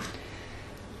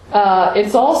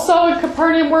 It's also in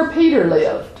Capernaum where Peter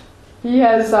lived. He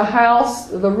has a house,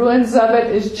 the ruins of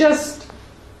it is just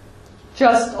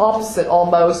opposite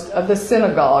almost of the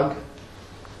synagogue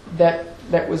that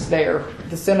that was there,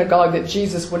 the synagogue that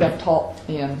Jesus would have taught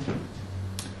in.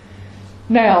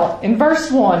 Now, in verse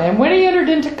 1, and when he entered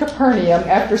into Capernaum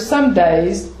after some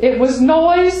days, it was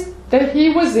noised that he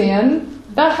was in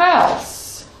the house.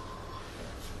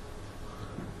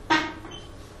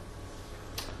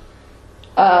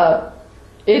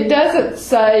 It doesn't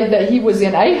say that he was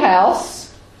in a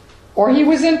house or he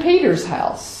was in Peter's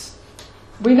house.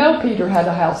 We know Peter had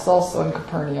a house also in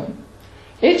Capernaum.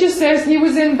 It just says he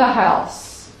was in the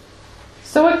house.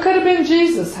 So it could have been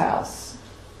Jesus' house.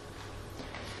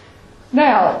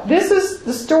 Now, this is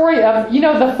the story of,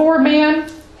 the 4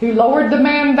 men who lowered the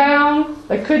man down.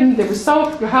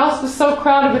 The house was so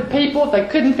crowded with people, they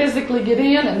couldn't physically get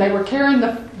in, and they were carrying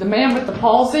the man with the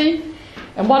palsy.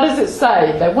 And what does it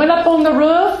say? They went up on the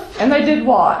roof, and they did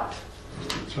what?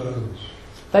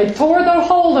 They tore the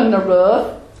hole in the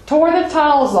roof, tore the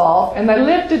tiles off, and they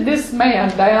lifted this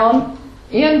man down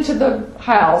into the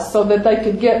house so that they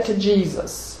could get to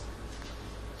Jesus.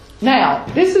 Now,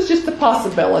 this is just a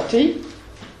possibility,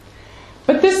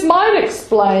 but this might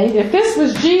explain, if this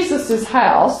was Jesus'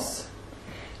 house,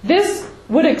 this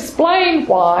would explain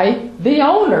why the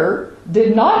owner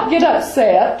did not get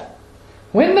upset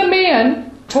when the men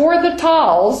tore the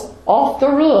tiles off the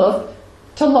roof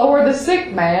to lower the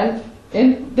sick man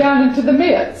down into the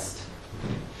midst.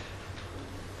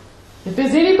 If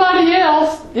it's anybody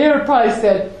else, they would have probably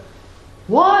said,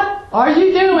 "What are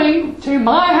you doing to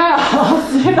my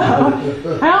house?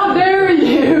 How dare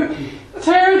you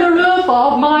tear the roof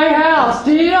off my house?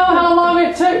 Do you know how long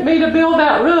it took me to build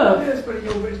that roof?" That's what he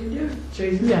already knew.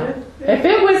 Jesus did. If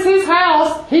it was his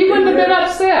house, he wouldn't have been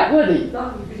upset, would he?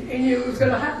 He knew it was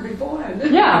going to happen beforehand,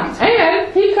 didn't Yeah,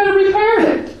 and he could have repaired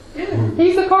it. Yeah.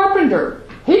 He's a carpenter.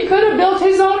 He could have built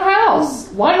his own house.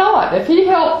 Why not? If he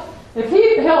helped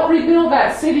rebuild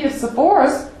that city of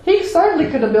Sepphoris, he certainly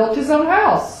could have built his own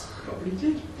house. Probably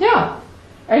did. Yeah.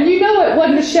 And it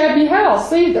wasn't a shabby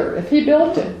house either, if he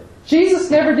built it.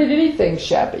 Jesus never did anything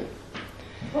shabby.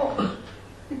 Oh.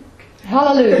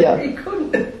 Hallelujah. He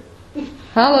couldn't.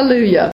 Hallelujah.